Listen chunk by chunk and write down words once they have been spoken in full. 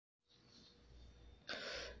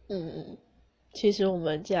其实我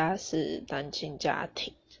们家是单亲家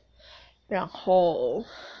庭，然后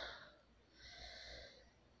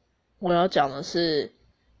我要讲的是，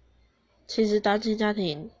其实单亲家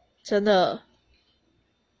庭真的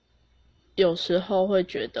有时候会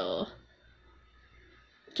觉得，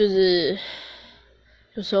就是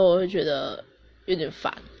有时候我会觉得有点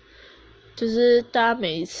烦，就是大家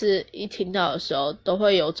每一次一听到的时候，都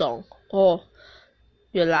会有种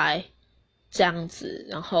原来这样子，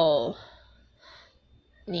然后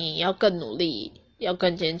你要更努力，要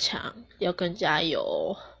更坚强，要更加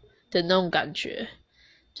油的那种感觉，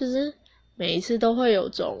就是每一次都会有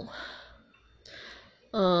种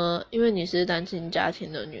因为你是单亲家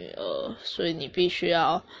庭的女儿，所以你必须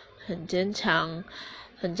要很坚强，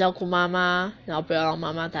很照顾妈妈，然后不要让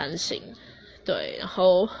妈妈担心。对，然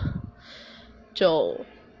后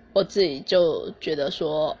我自己就觉得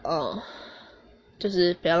说，就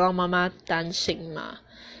是不要让妈妈担心嘛。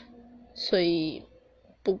所以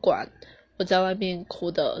不管我在外面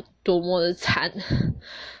哭得多么的惨，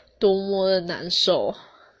多么的难受，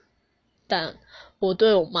但我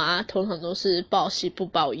对我妈通常都是报喜不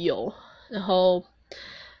报忧，然后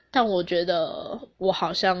但我觉得我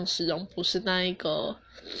好像始终不是那一个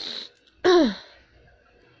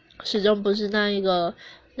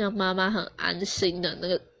让妈妈很安心的那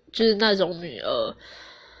个，就是那种女儿。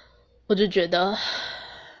我就觉得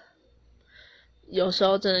有时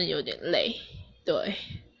候真的有点累。对，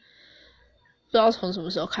不知道从什么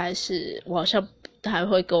时候开始，我好像不太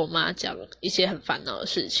会跟我妈讲一些很烦恼的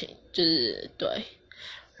事情，就是对，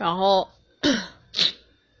然后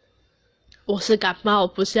我是感冒，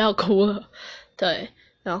不是要哭了。对，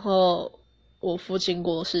然后我父亲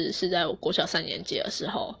过世是在我国小3年级的时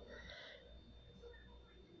候，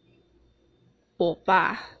我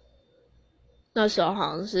爸那时候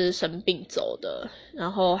好像是生病走的，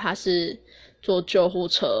然后他是坐救护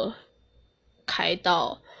车开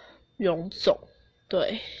到荣总。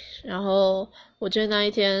对，然后我记得那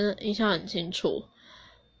一天印象很清楚，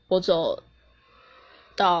我走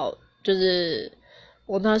到就是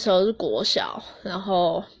我那时候是国小，然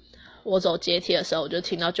后我走阶梯的时候，我就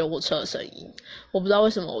听到救护车的声音。我不知道为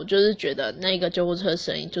什么，我就是觉得那个救护车的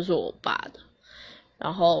声音就是我爸的。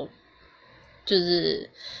然后就是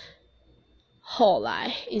后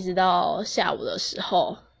来一直到下午的时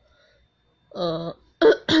候，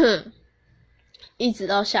一直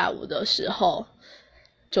到下午的时候，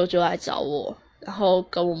舅舅来找我，然后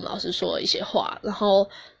跟我们老师说了一些话，然后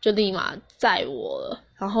就立马载我了。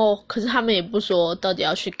然后可是他们也不说到底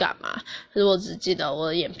要去干嘛，可是我只记得我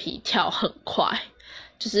的眼皮跳很快，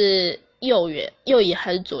就是右眼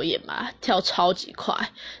还是左眼吧，跳超级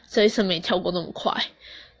快，这一生没跳过那么快。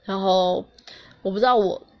然后我不知道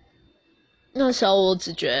那时候我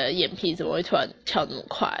只觉得眼皮怎么会突然跳那么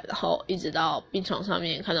快，然后一直到病床上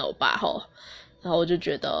面看到我爸后，然后我就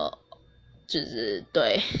觉得就是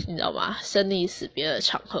对，你知道吗？生离死别的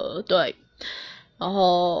场合。对，然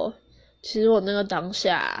后其实我那个当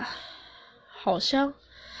下好像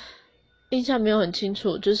印象没有很清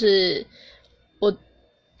楚，就是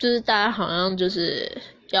大家好像就是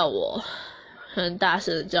要我很大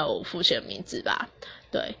声的叫我父亲的名字吧。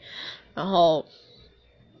对，然后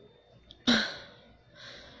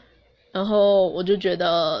我就觉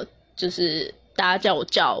得就是大家叫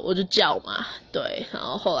我就叫嘛。对，然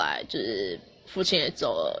后后来就是父亲也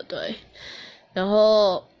走了。对，然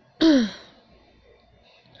后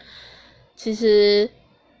其实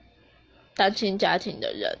单亲家庭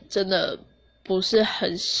的人真的不是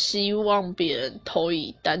很希望别人投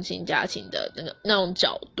以单亲家庭的那种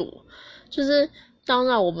角度，就是当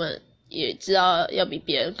然我们也知道要比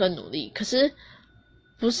别人更努力，可是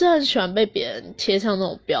不是很喜欢被别人贴上那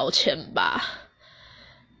种标签吧。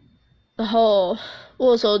然后我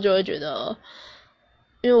有时候就会觉得，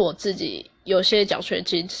因为我自己有些奖学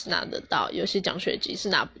金是拿得到，有些奖学金是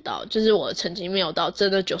拿不到，就是我的成绩没有到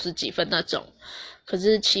真的90几分那种，可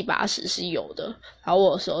是70、80是有的。然后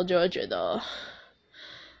我有时候就会觉得，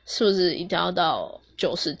是不是一定要到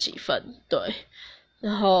90几分？对，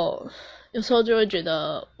然后有时候就会觉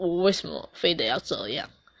得，我为什么非得要这样？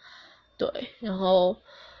对，然后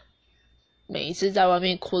每一次在外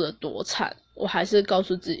面哭得多惨，我还是告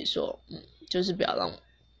诉自己说，就是不要让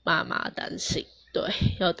妈妈担心。对，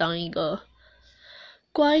要当一个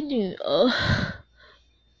乖女儿。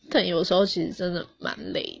但有时候其实真的蛮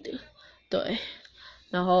累的。对，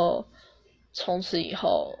然后从此以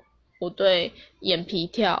后，我对眼皮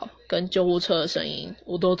跳跟救护车的声音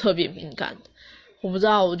我都特别敏感。我不知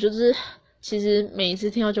道，我就是其实每一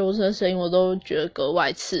次听到救护车的声音，我都觉得格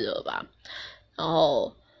外刺耳吧。然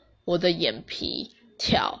后我的眼皮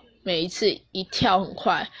跳，每一次一跳很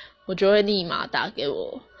快，我就会立马打给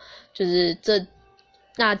我就是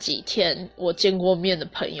那几天我见过面的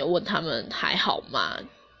朋友问他们还好吗？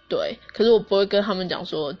对，可是我不会跟他们讲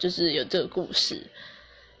说就是有这个故事，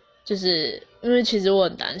就是因为其实我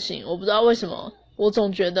很担心，我不知道为什么我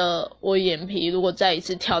总觉得我眼皮如果再一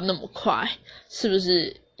次跳那么快，是不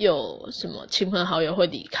是有什么亲朋好友会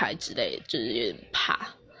离开之类的，就是有点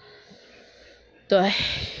怕。对，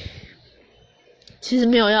其实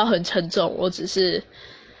没有要很沉重，我只是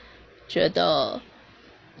觉得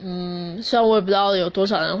虽然我也不知道有多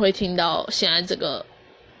少人会听到现在这个，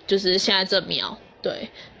就是现在这秒，对，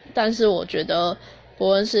但是我觉得不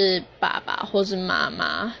论是爸爸或是妈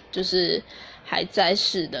妈，就是还在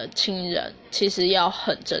世的亲人，其实要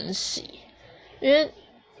很珍惜，因为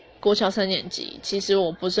国小3年级，其实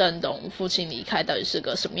我不是很懂父亲离开到底是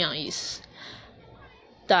个什么样的意思，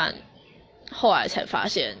但后来才发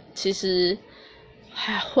现，其实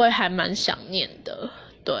还蛮想念的，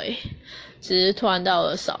对，只是突然到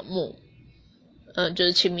了扫墓，就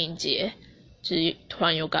是清明节，就是突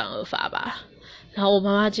然有感而发吧。然后我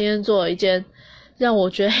妈妈今天做了一件让我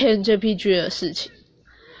觉得黑人 JPG 的事情，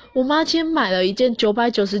我妈今天买了一件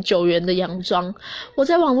999元的洋装，我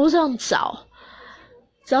在网络上找，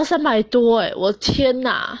只要300多我天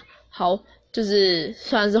哪！好，就是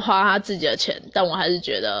虽然是花她自己的钱，但我还是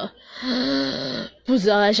觉得不知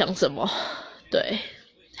道在想什么。对，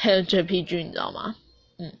黑人 JPG 你知道吗？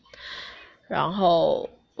然后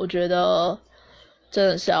我觉得真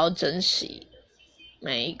的是要珍惜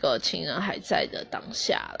每一个亲人还在的当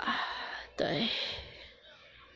下啦。对，